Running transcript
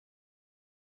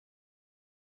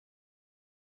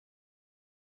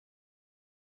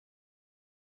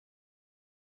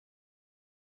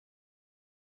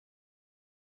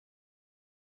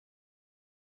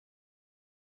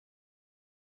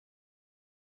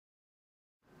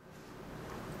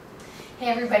Hey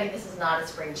everybody, this is not a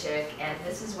spring chick, and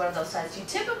this is one of those sites you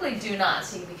typically do not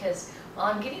see because, well,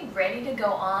 I'm getting ready to go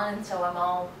on, and so I'm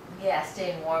all,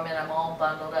 staying warm, and I'm all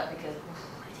bundled up because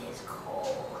it is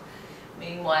cold.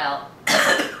 Meanwhile,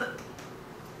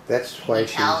 that's why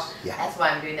that's why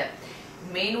I'm doing that.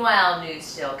 Meanwhile, news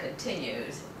still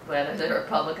continues, whether they're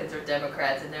Republicans or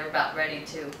Democrats, and they're about ready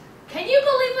to. Can you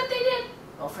believe what they did?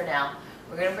 Well, for now,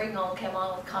 we're going to bring Oldecam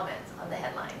on with comments on the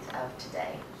headlines of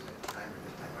today.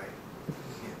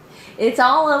 It's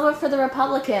all over for the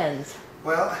Republicans.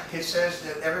 Well, it says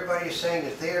that everybody is saying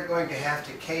that they are going to have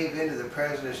to cave into the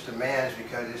president's demands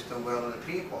because it's the will of the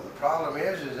people. The problem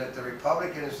is that the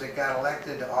Republicans that got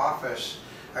elected to office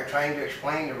are trying to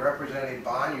explain to Representative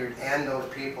Bonnier and those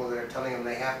people that are telling them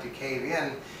they have to cave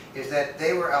in, is that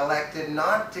they were elected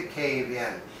not to cave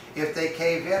in. If they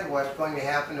cave in, what's going to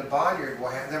happen to Bonnier?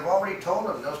 They've already told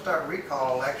them they'll start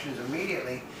recall elections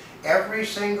immediately. Every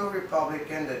single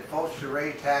Republican that votes to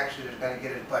raise taxes is going to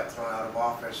get his butt thrown out of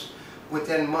office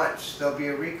within months. There'll be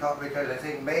a recall because I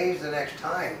think May's the next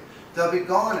time. They'll be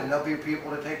gone and there'll be people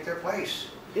to take their place.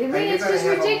 I mean, it's just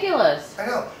ridiculous. I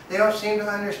know. They don't seem to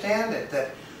understand it.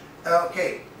 That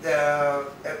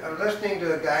I'm listening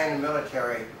to a guy in the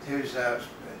military who's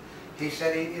he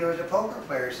said he was a poker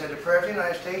player. He said the President of the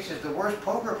United States is the worst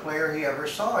poker player he ever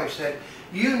saw. He said,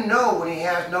 you know when he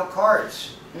has no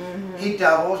cards. Mm-hmm. He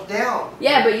doubles down.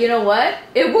 Yeah, but you know what?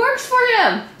 It works for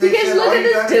him. Because look at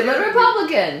this timid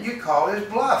Republican. You call his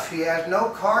bluff. He has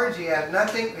no cards. He has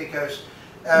nothing because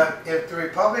if the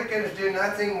Republicans do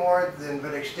nothing more than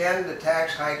but extend the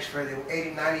tax hikes for the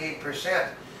 98%,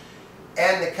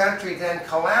 and the country then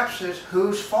collapses,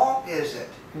 whose fault is it?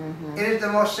 Mm-hmm. It is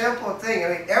the most simple thing. I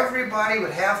mean, everybody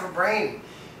with half a brain,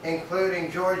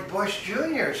 including George Bush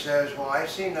Jr., says, well, I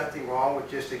see nothing wrong with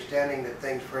just extending the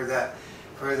things for the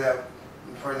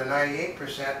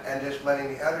 98% and just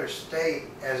letting the others stay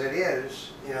as it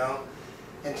is, you know,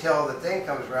 until the thing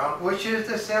comes around, which is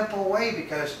the simple way,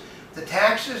 because the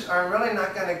taxes are really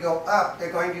not going to go up.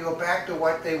 They're going to go back to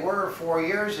what they were 4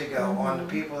 years ago on the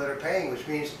people that are paying, which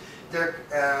means they're,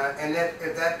 and that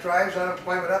if that drives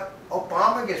unemployment up,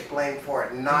 Obama gets blamed for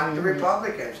it, not the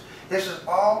Republicans. This is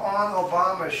all on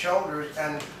Obama's shoulders,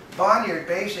 and Bonnier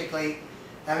basically,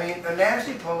 I mean,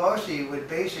 Nancy Pelosi would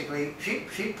basically,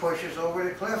 she pushes over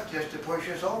the cliff just to push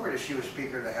us over if she was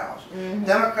Speaker of the House.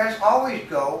 Democrats always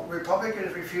go,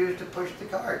 Republicans refuse to push the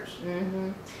cards.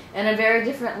 And a very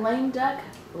different lame duck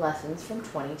lessons from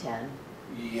 2010.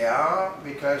 Yeah,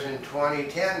 because in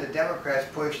 2010 the Democrats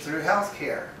pushed through health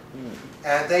care.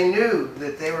 And they knew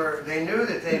that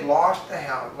they lost the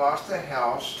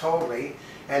House totally,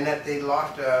 and that they'd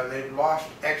lost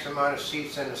X amount of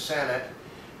seats in the Senate,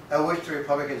 which the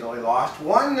Republicans only lost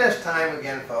one this time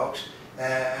again, folks.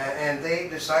 And they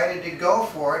decided to go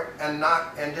for it and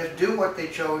just do what they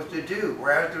chose to do.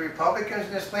 Whereas the Republicans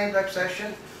in this lame duck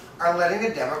session are letting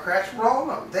the Democrats roll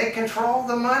them. They control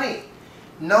the money.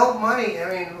 No money. I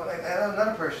mean,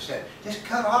 another person said, just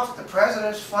cut off the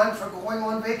president's fund for going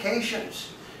on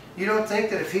vacations. You don't think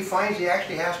that if he finds he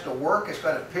actually has to work, it's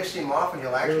going to piss him off and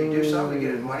he'll actually do something to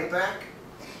get his money back?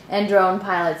 And drone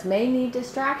pilots may need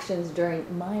distractions during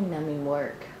mind-numbing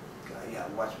work. Yeah,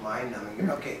 what's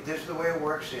mind-numbing? Okay, this is the way it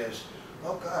works is,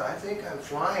 oh God, I think I'm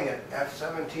flying an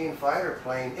F-17 fighter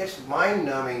plane. It's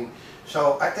mind-numbing.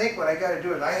 So I think what I got to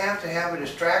do is I have to have a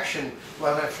distraction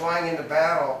while I'm flying into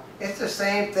battle. It's the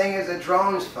same thing as the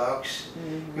drones, folks.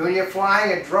 When you're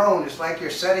flying a drone, it's like you're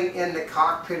sitting in the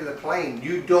cockpit of the plane.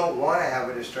 You don't want to have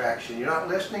a distraction. You're not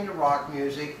listening to rock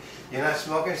music. You're not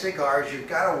smoking cigars. You've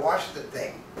got to watch the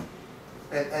thing.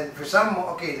 And for some,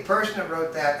 okay, the person that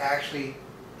wrote that actually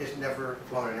has never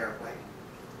flown an airplane.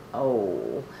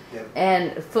 Oh. Yep.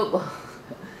 And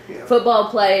football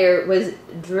player was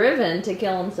driven to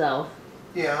kill himself.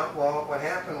 Yeah, well, what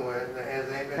happened was,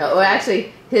 well,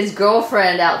 actually, his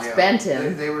girlfriend outspent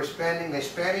him. They spent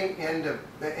him into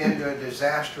a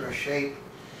disastrous shape,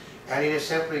 and he just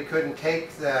simply couldn't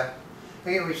take the.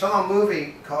 We saw a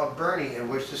movie called Bernie, in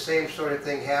which the same sort of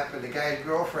thing happened. The guy's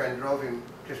girlfriend drove him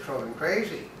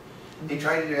crazy. He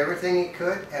tried to do everything he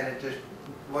could, and it just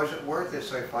wasn't worth it.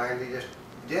 So he finally just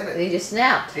did it. He just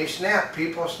snapped. He snapped.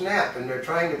 People snap, and they're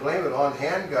trying to blame it on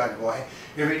handgun. Boy,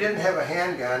 if he didn't have a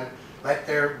handgun, like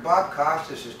Bob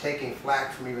Costas is taking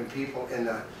flack from even people in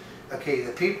the. Okay,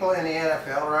 the people in the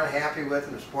NFL are unhappy with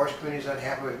him. The sports committee is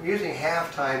unhappy with him. Using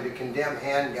halftime to condemn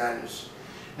handguns.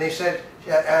 They said,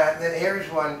 here's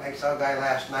one. I saw a guy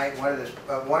last night.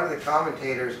 One of the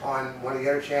commentators on one of the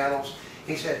other channels.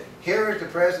 He said, "Here is the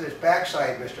president's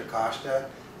backside, Mr. Costa.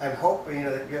 I'm hoping, you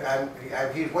know,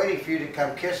 that he's waiting for you to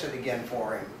come kiss it again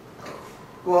for him."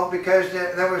 Well, because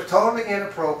that was totally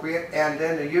inappropriate, and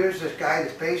then to use this guy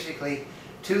that's basically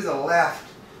to the left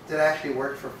that actually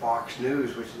worked for Fox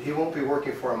News, which he won't be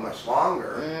working for him much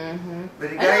longer. Mm-hmm. But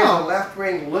the guy is a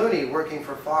left-wing loony working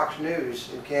for Fox News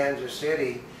in Kansas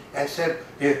City, and said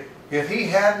if he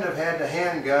hadn't have had the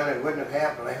handgun, it wouldn't have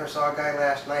happened. I saw a guy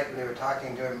last night when they were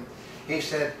talking to him. He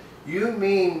said, "You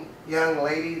mean, young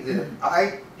lady, that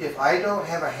if I don't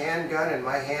have a handgun in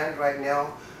my hand right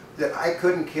now, that I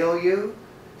couldn't kill you?"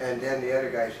 And then the other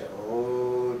guy said,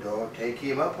 "Oh, don't take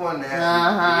him up on that."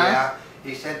 Yeah,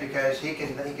 he said, because he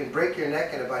can break your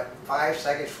neck in about 5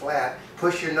 seconds flat,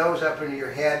 push your nose up into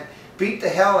your head, beat the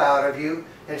hell out of you,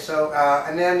 and so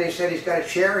and then they said he's got a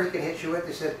chair he can hit you with.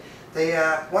 They said they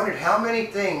wondered how many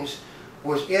things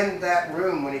was in that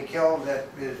room when he killed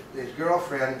his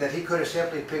girlfriend that he could have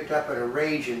simply picked up in a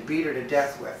rage and beat her to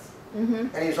death with.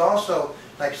 And he's also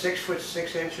like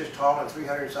 6'6" tall and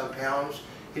 300-some pounds.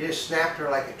 He just snapped her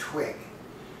like a twig.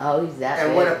 Oh, he's that And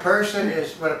big. when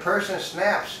a person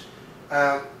snaps,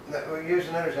 we'll use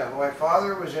another example. My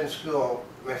father was in school.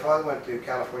 My father went to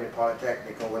California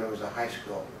Polytechnical when it was a high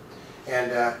school,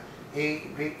 and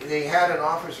they had an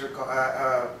officer,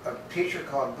 a teacher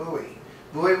called Bowie.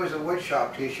 Bowie was a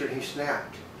woodshop teacher, and he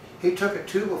snapped. He took a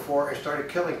 2x4 and started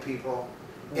killing people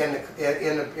in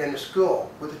the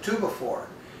school with a 2x4.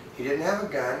 He didn't have a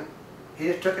gun. He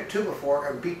just took a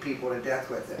 2x4 and beat people to death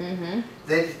with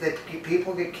it.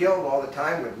 People get killed all the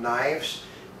time with knives,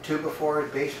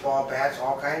 2x4s, baseball bats,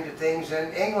 all kinds of things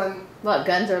in England. What,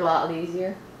 guns are a lot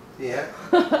easier? Yeah,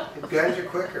 guns are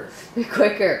quicker. They're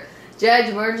quicker.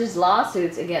 Judge merges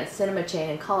lawsuits against cinema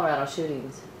chain in Colorado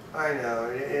shootings. I know.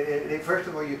 First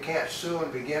of all, you can't sue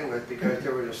and begin with because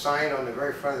there was a sign on the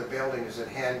very front of the building that said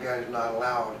handguns not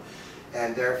allowed,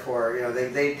 and therefore, you know,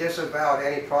 they disavowed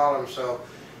any problem. So,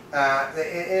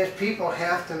 if people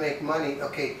have to make money,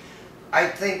 okay, I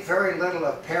think very little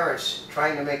of parents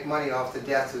trying to make money off the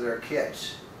death of their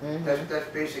kids. That's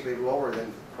basically lower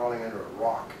than crawling under a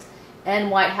rock. And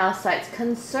White House cites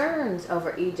concerns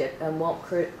over Egypt and won't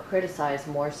criticize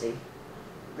Morsi.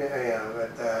 Yeah,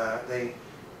 but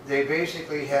they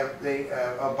basically have,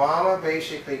 Obama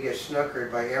basically gets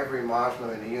snookered by every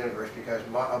Muslim in the universe because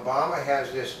Obama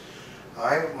has this,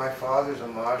 my father's a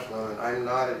Muslim and I'm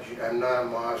not a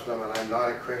Muslim and I'm not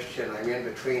a Christian, I'm in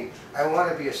between. I want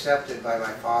to be accepted by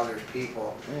my father's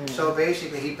people. So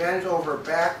basically he bends over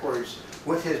backwards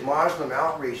with his Muslim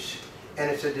outreach, and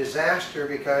it's a disaster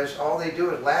because all they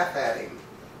do is laugh at him.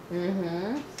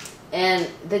 And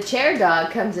the chair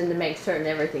dog comes in to make certain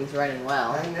everything's running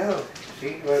well. I know.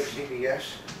 See, what,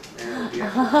 CBS?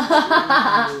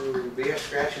 BS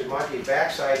scratches Monty's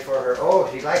backside for her. Oh,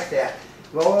 she likes that.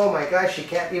 Oh my gosh, she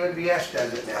can't even BS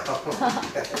does it now.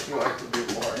 She wants to do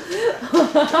more.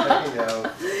 I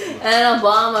know. And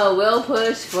Obama will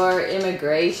push for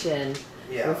immigration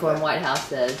reform, White House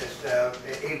says.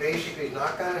 He basically is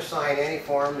not going to sign any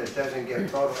form that doesn't give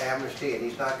total amnesty, and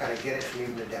he's not going to get it from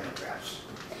even the Democrats.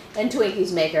 And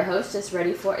Twinkies maker hostess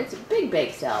ready for its big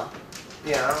bake sale.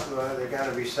 Yeah, well, they're going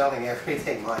to be selling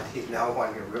everything, Monty. Now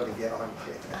one can really get on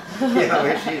to it. You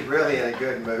know, she's really in a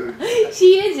good mood.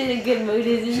 She is in a good mood,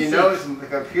 isn't she? She knows the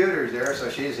computer's there, so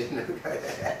she's in a good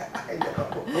I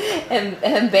know.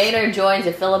 And Boehner joins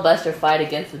a filibuster fight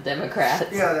against the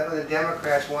Democrats. Yeah, the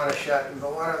Democrats want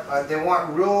to they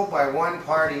want rule by one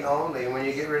party only. And when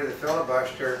you get rid of the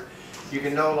filibuster, you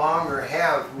can no longer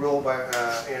have rule by,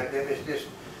 it's just,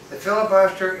 the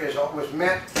filibuster was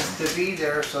meant to be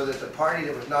there so that the party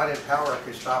that was not in power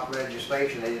could stop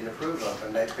legislation they didn't approve of,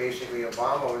 and that's basically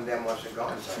Obama and them wants it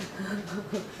gone. So,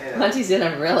 Monty's in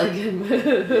a really good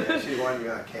mood. Yeah, she wanted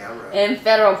you on camera. And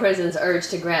federal prisons urged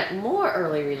to grant more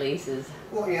early releases.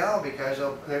 Well, yeah, because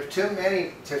there's too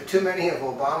many of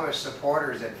Obama's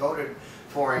supporters that voted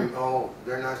for him. Oh,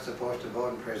 they're not supposed to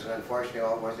vote in prison. Unfortunately,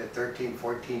 was it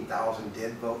 14,000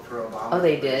 did vote for Obama? Oh,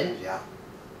 they did? Yeah.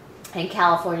 And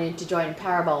California to join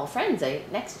Powerball frenzy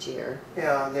next year.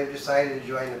 Yeah, they've decided to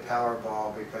join the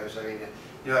Powerball because, I mean,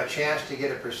 you know, a chance to get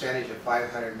a percentage of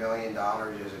 $500 million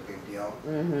is a big deal.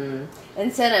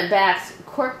 And Senate backs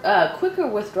quicker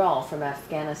withdrawal from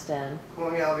Afghanistan.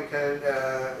 Well, yeah, because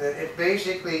it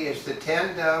basically is the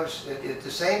 10 doves, it's the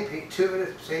same, two of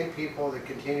the same people that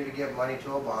continue to give money to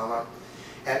Obama,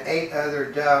 and 8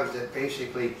 other doves that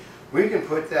basically, we can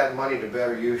put that money to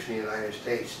better use in the United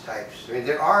States types. I mean,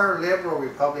 there are liberal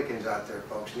Republicans out there,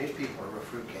 folks, and these people are real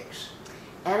fruitcakes.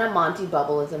 And a Monty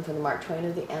Bubbleism from the Mark Twain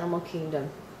of the Animal Kingdom.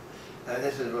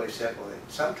 This is really simple.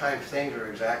 Sometimes things are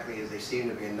exactly as they seem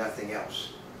to be and nothing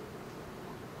else.